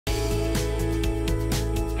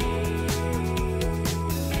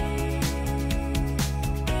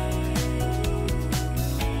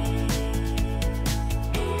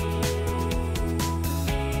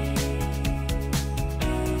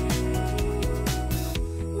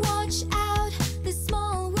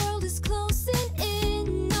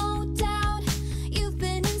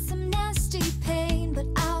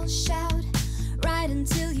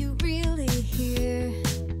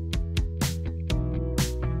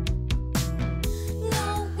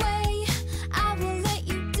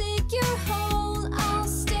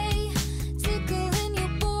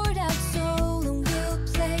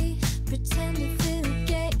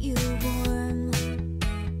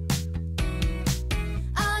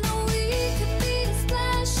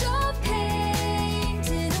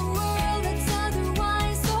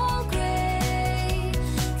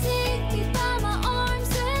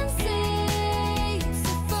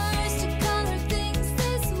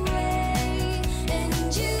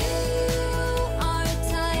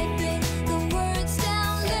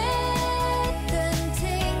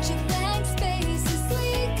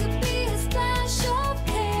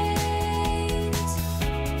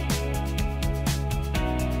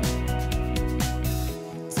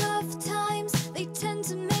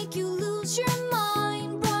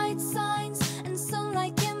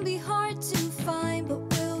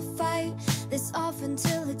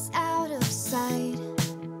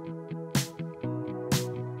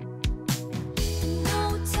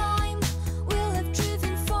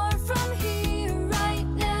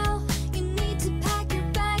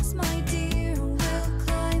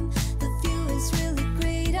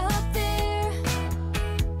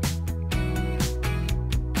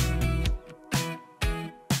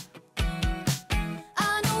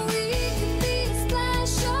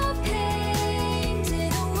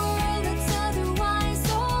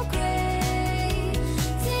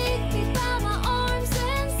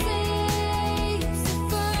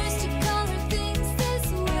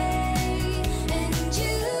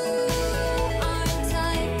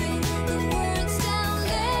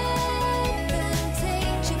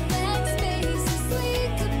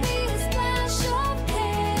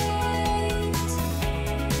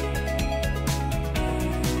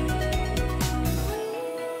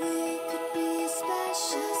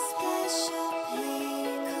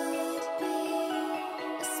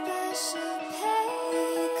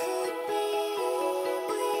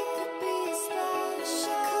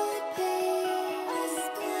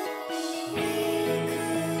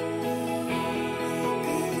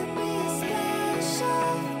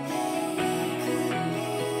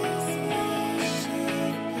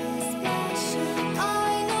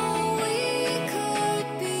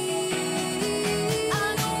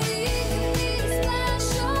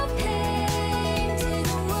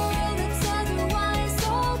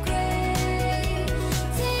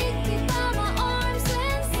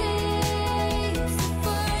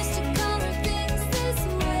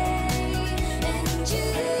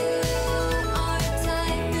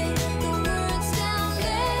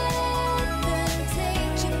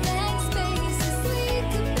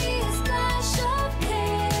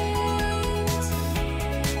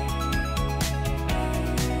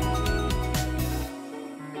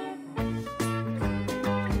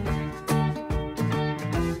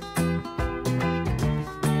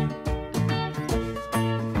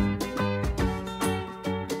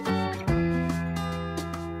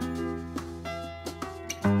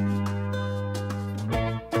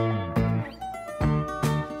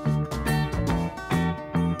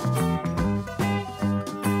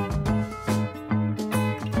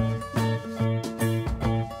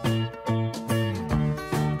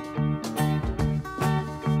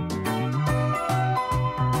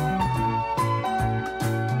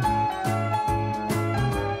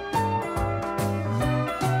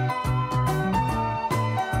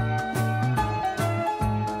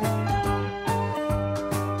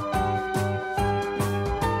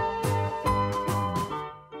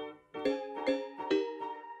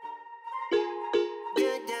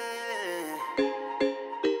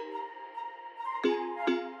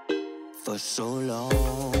For so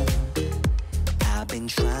long, I've been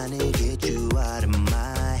trying to get you out of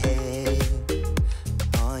my head.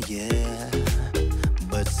 Oh yeah,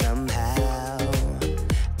 but somehow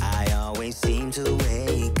I always seem to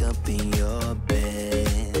wake up in your bed.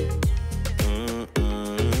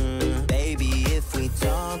 Baby, if we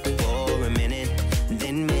talk for a minute,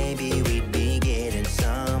 then maybe we'd be getting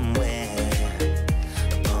somewhere.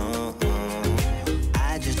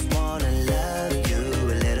 I just wanna love you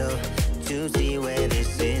a little to see where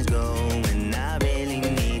this is going. I really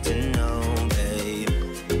need to know, babe.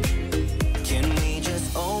 Can we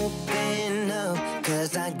just open up?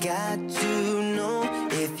 'Cause I got to know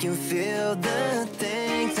if you feel the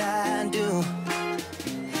things I do.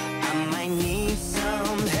 I might need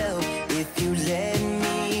some help if you let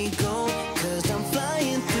me go. 'Cause I'm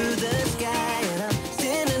flying through the sky and I'm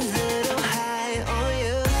still a little high on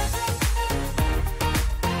you.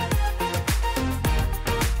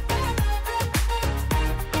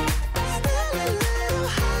 Still a little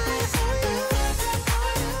high on you.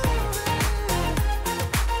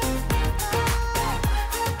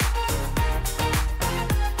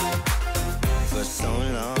 For so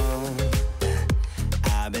long,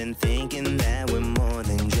 I've been thinking that we're more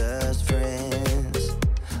than just friends.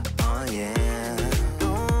 Oh yeah.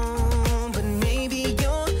 Oh, but maybe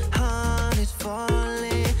your heart is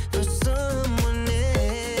falling for someone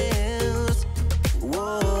else.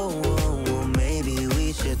 Whoa, whoa, whoa, maybe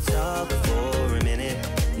we should talk for a minute.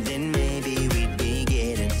 Then maybe we'd be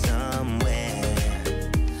getting somewhere.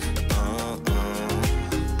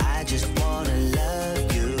 I just wanna love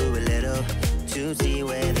you a little to see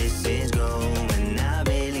where this is going. I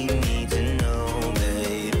really need to know,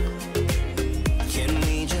 babe. Can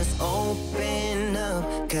we just open up?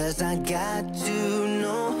 'Cause I got to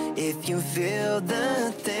know if you feel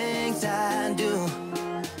the things I do.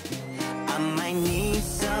 I might need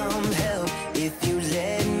some help if you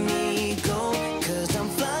let me go. 'Cause I'm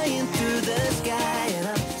flying through the sky and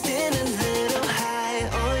I'm still a little high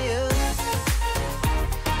on you.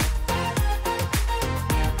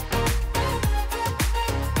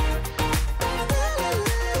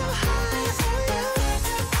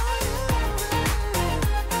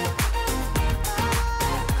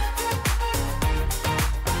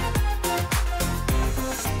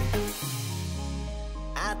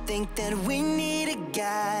 I think that we need a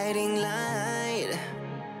guiding light.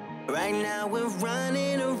 Right now we're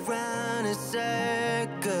running around in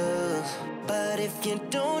circles. But if you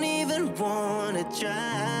don't even wanna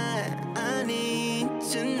try, I need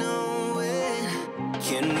to know it.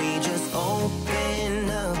 Can we just open